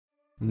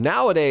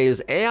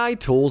Nowadays, AI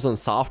tools and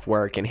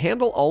software can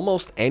handle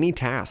almost any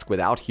task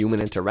without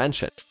human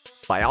intervention.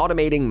 By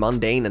automating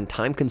mundane and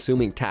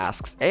time-consuming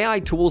tasks, AI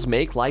tools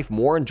make life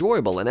more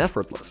enjoyable and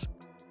effortless.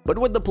 But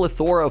with the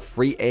plethora of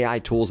free AI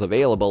tools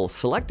available,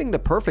 selecting the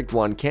perfect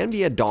one can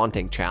be a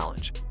daunting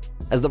challenge,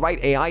 as the right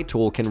AI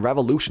tool can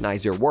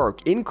revolutionize your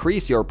work,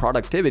 increase your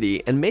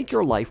productivity, and make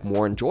your life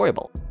more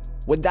enjoyable.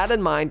 With that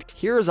in mind,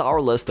 here's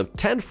our list of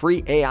 10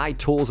 free AI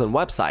tools and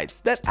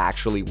websites that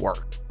actually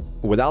work.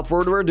 Without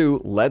further ado,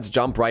 let's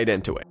jump right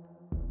into it.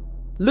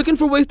 Looking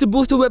for ways to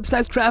boost your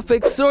website's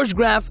traffic?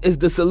 SurgeGraph is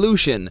the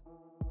solution.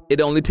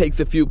 It only takes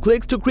a few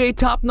clicks to create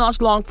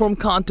top-notch long-form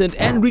content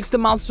and reach the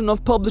milestone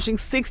of publishing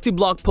 60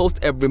 blog posts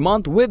every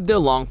month with their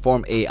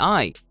long-form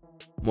AI.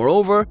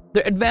 Moreover,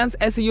 their advanced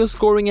SEO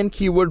scoring and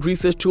keyword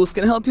research tools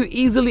can help you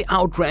easily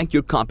outrank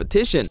your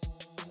competition.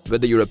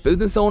 Whether you're a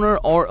business owner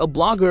or a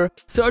blogger,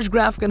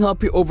 SurgeGraph can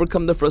help you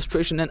overcome the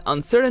frustration and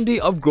uncertainty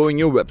of growing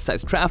your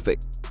website's traffic.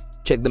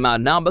 Check them out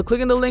now by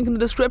clicking the link in the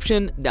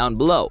description down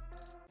below.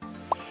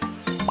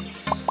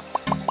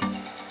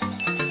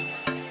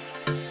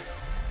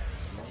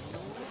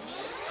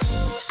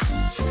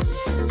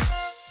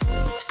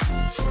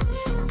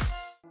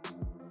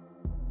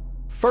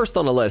 First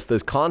on the list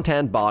is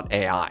ContentBot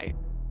AI,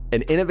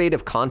 an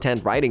innovative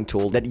content writing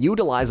tool that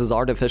utilizes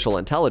artificial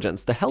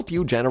intelligence to help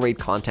you generate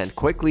content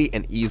quickly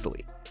and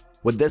easily.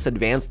 With this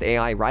advanced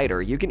AI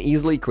writer, you can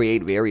easily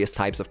create various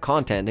types of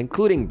content,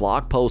 including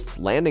blog posts,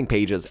 landing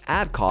pages,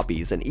 ad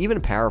copies, and even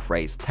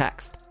paraphrase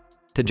text.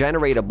 To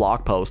generate a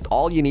blog post,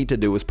 all you need to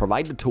do is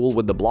provide the tool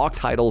with the blog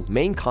title,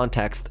 main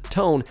context,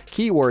 tone,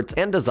 keywords,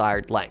 and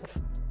desired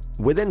length.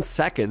 Within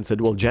seconds, it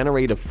will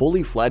generate a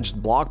fully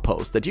fledged blog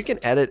post that you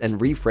can edit and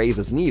rephrase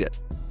as needed.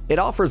 It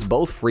offers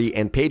both free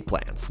and paid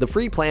plans. The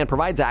free plan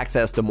provides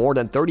access to more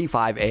than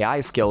 35 AI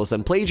skills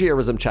and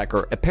plagiarism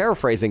checker, a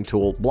paraphrasing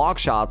tool, block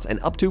shots, and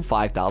up to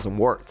 5,000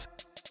 words.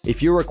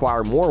 If you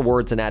require more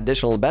words and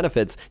additional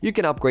benefits, you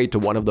can upgrade to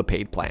one of the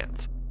paid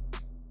plans.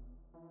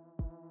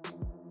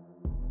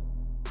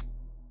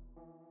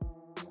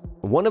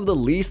 One of the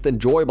least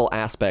enjoyable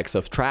aspects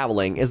of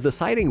traveling is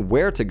deciding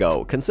where to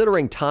go,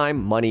 considering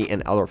time, money,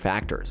 and other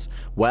factors.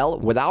 Well,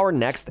 with our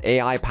next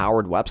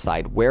AI-powered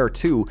website,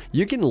 Whereto,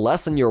 you can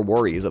lessen your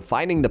worries of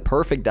finding the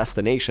perfect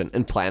destination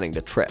and planning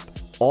the trip.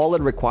 All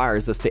it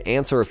requires is to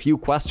answer a few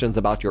questions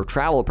about your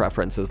travel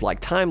preferences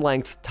like time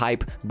length,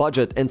 type,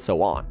 budget, and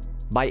so on.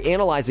 By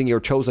analyzing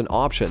your chosen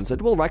options,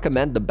 it will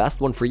recommend the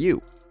best one for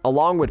you.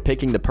 Along with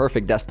picking the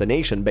perfect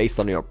destination based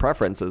on your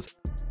preferences,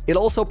 it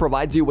also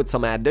provides you with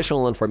some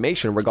additional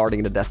information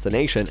regarding the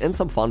destination and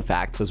some fun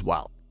facts as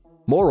well.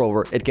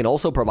 Moreover, it can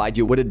also provide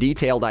you with a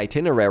detailed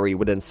itinerary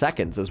within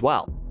seconds as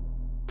well.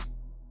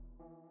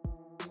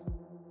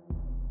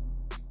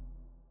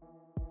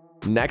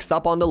 Next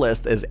up on the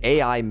list is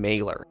AI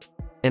Mailer,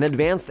 an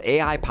advanced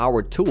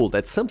AI-powered tool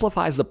that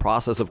simplifies the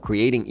process of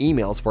creating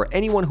emails for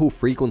anyone who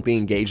frequently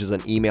engages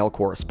in email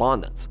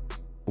correspondence.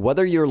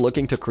 Whether you're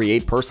looking to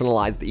create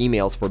personalized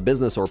emails for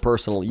business or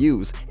personal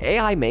use,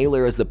 AI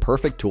Mailer is the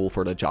perfect tool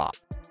for the job.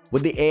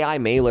 With the AI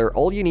Mailer,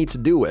 all you need to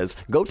do is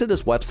go to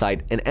this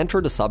website and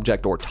enter the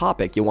subject or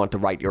topic you want to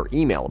write your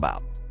email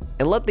about,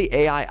 and let the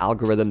AI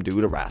algorithm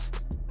do the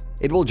rest.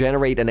 It will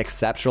generate an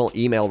exceptional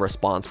email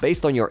response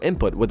based on your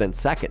input within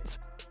seconds.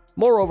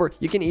 Moreover,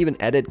 you can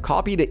even edit,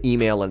 copy the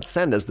email, and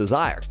send as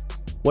desired.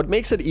 What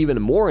makes it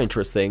even more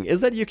interesting is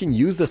that you can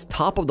use this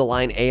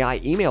top-of-the-line AI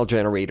email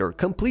generator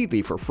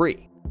completely for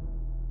free.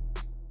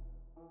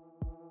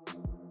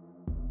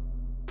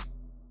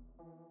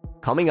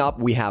 Coming up,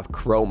 we have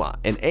Chroma,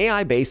 an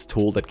AI-based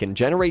tool that can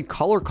generate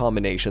color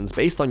combinations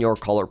based on your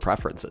color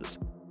preferences.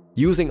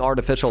 Using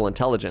artificial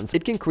intelligence,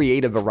 it can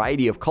create a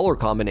variety of color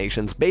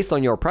combinations based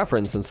on your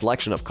preference and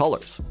selection of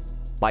colors.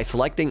 By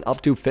selecting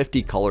up to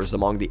 50 colors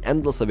among the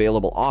endless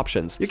available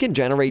options, you can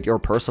generate your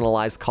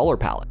personalized color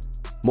palette.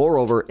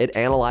 Moreover, it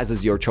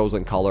analyzes your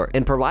chosen color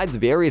and provides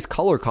various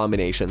color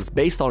combinations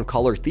based on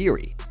color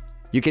theory.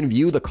 You can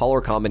view the color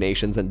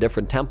combinations in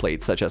different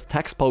templates such as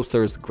text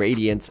posters,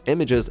 gradients,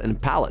 images, and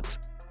palettes.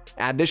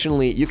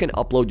 Additionally, you can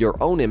upload your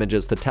own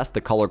images to test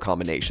the color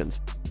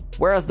combinations.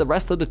 Whereas the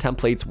rest of the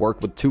templates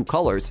work with 2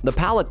 colors, the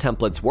palette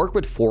templates work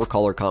with 4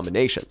 color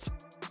combinations.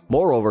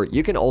 Moreover,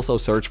 you can also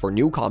search for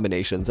new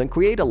combinations and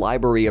create a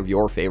library of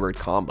your favorite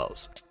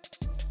combos.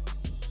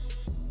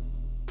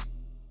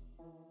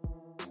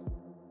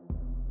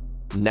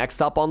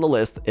 Next up on the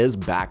list is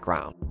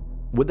Background.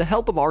 With the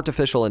help of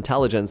artificial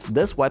intelligence,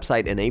 this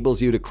website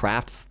enables you to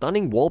craft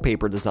stunning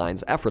wallpaper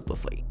designs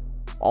effortlessly.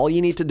 All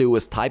you need to do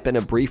is type in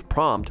a brief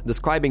prompt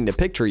describing the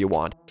picture you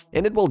want,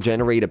 and it will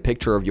generate a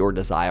picture of your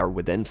desire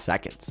within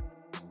seconds.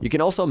 You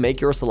can also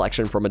make your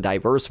selection from a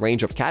diverse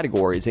range of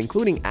categories,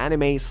 including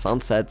anime,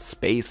 sunset,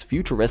 space,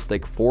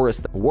 futuristic,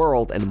 forest,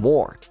 world, and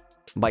more.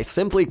 By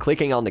simply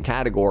clicking on the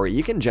category,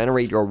 you can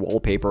generate your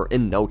wallpaper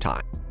in no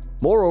time.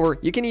 Moreover,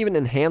 you can even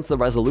enhance the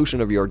resolution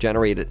of your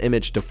generated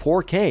image to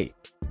 4K.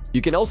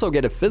 You can also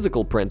get a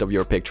physical print of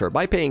your picture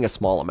by paying a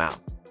small amount.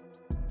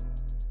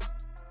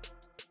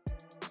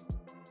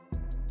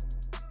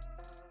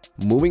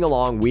 Moving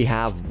along, we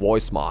have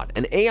VoiceMod,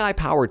 an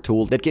AI-powered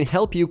tool that can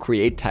help you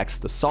create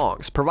text to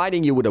songs,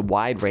 providing you with a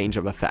wide range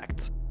of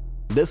effects.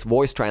 This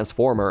voice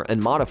transformer and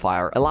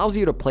modifier allows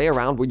you to play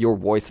around with your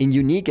voice in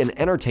unique and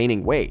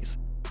entertaining ways.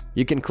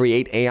 You can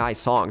create AI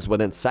songs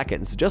within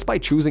seconds just by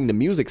choosing the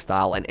music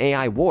style and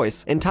AI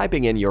voice and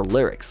typing in your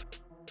lyrics.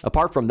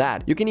 Apart from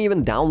that, you can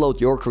even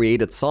download your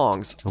created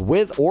songs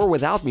with or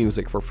without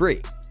music for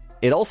free.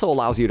 It also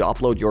allows you to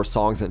upload your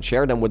songs and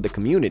share them with the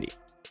community.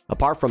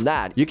 Apart from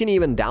that, you can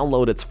even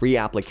download its free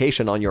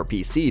application on your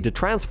PC to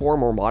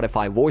transform or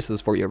modify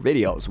voices for your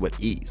videos with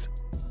ease.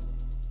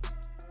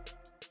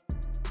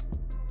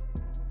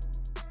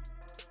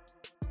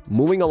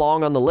 Moving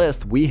along on the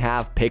list, we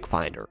have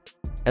Picfinder.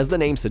 As the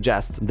name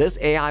suggests, this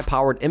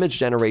AI-powered image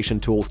generation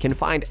tool can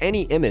find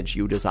any image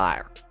you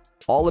desire.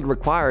 All it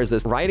requires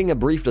is writing a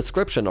brief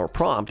description or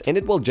prompt, and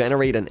it will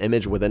generate an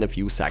image within a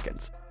few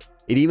seconds.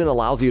 It even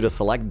allows you to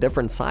select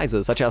different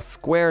sizes such as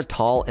square,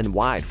 tall, and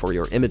wide for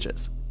your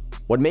images.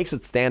 What makes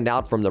it stand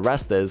out from the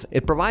rest is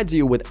it provides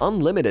you with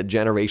unlimited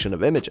generation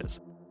of images.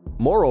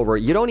 Moreover,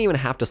 you don't even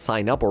have to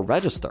sign up or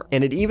register,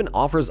 and it even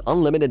offers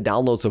unlimited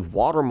downloads of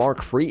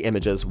watermark-free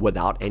images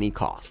without any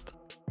cost.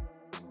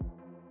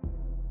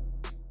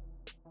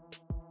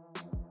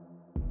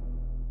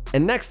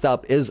 And next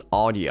up is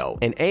Audyo,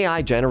 an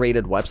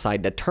AI-generated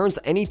website that turns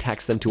any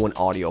text into an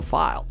audio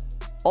file.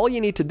 All you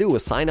need to do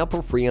is sign up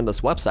for free on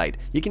this website.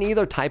 You can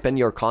either type in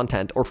your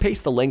content or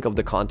paste the link of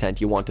the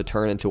content you want to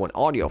turn into an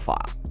audio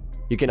file.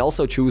 You can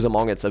also choose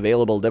among its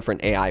available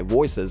different AI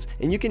voices,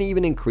 and you can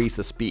even increase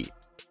the speed.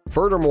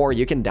 Furthermore,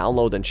 you can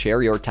download and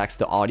share your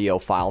text-to-audio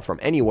file from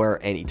anywhere,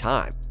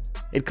 anytime.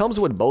 It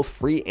comes with both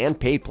free and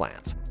paid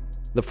plans.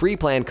 The free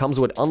plan comes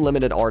with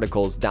unlimited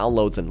articles,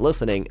 downloads and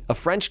listening, a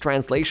French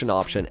translation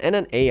option, and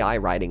an AI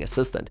writing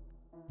assistant,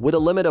 with a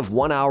limit of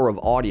 1 hour of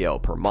audio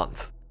per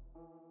month.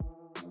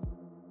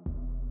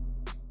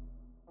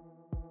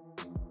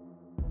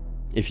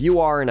 If you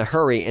are in a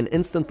hurry and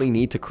instantly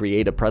need to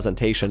create a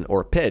presentation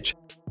or pitch,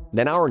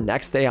 then our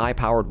next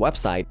AI-powered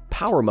website,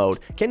 Power Mode,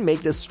 can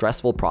make this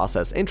stressful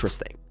process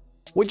interesting.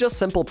 With just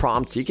simple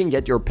prompts, you can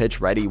get your pitch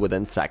ready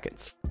within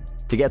seconds.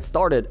 To get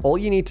started, all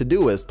you need to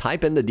do is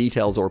type in the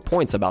details or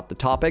points about the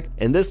topic,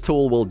 and this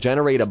tool will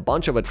generate a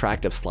bunch of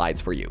attractive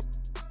slides for you.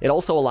 It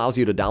also allows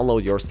you to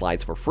download your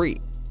slides for free.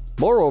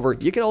 Moreover,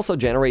 you can also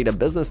generate a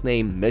business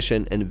name,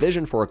 mission, and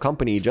vision for a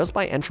company just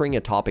by entering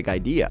a topic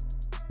idea.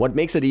 What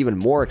makes it even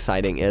more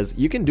exciting is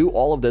you can do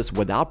all of this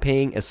without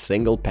paying a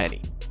single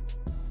penny.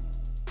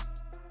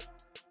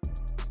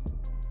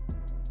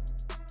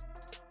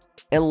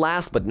 And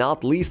last but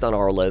not least on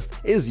our list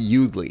is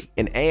Yoodli,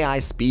 an AI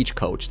speech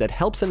coach that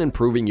helps in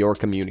improving your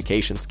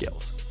communication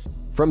skills.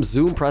 From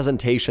Zoom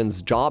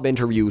presentations, job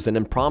interviews, and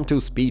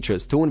impromptu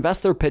speeches to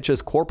investor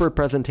pitches, corporate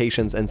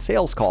presentations, and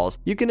sales calls,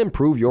 you can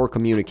improve your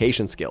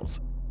communication skills.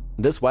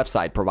 This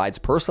website provides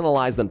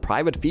personalized and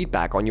private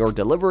feedback on your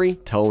delivery,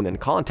 tone, and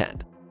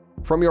content.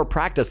 From your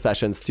practice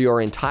sessions to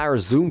your entire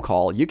Zoom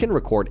call, you can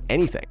record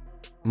anything.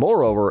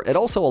 Moreover, it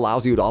also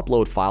allows you to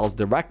upload files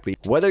directly,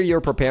 whether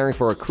you're preparing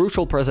for a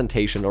crucial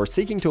presentation or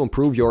seeking to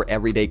improve your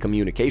everyday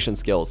communication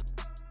skills.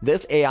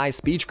 This AI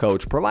speech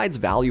coach provides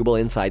valuable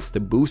insights to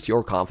boost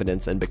your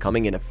confidence in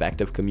becoming an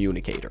effective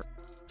communicator.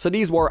 So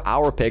these were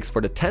our picks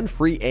for the 10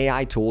 free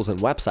AI tools and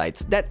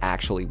websites that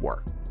actually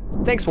work.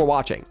 Thanks for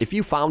watching. If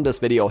you found this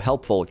video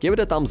helpful, give it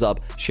a thumbs up,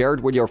 share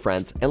it with your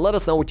friends, and let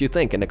us know what you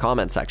think in the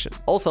comment section.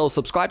 Also,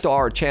 subscribe to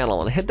our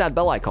channel and hit that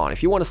bell icon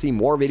if you want to see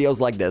more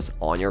videos like this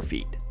on your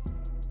feed.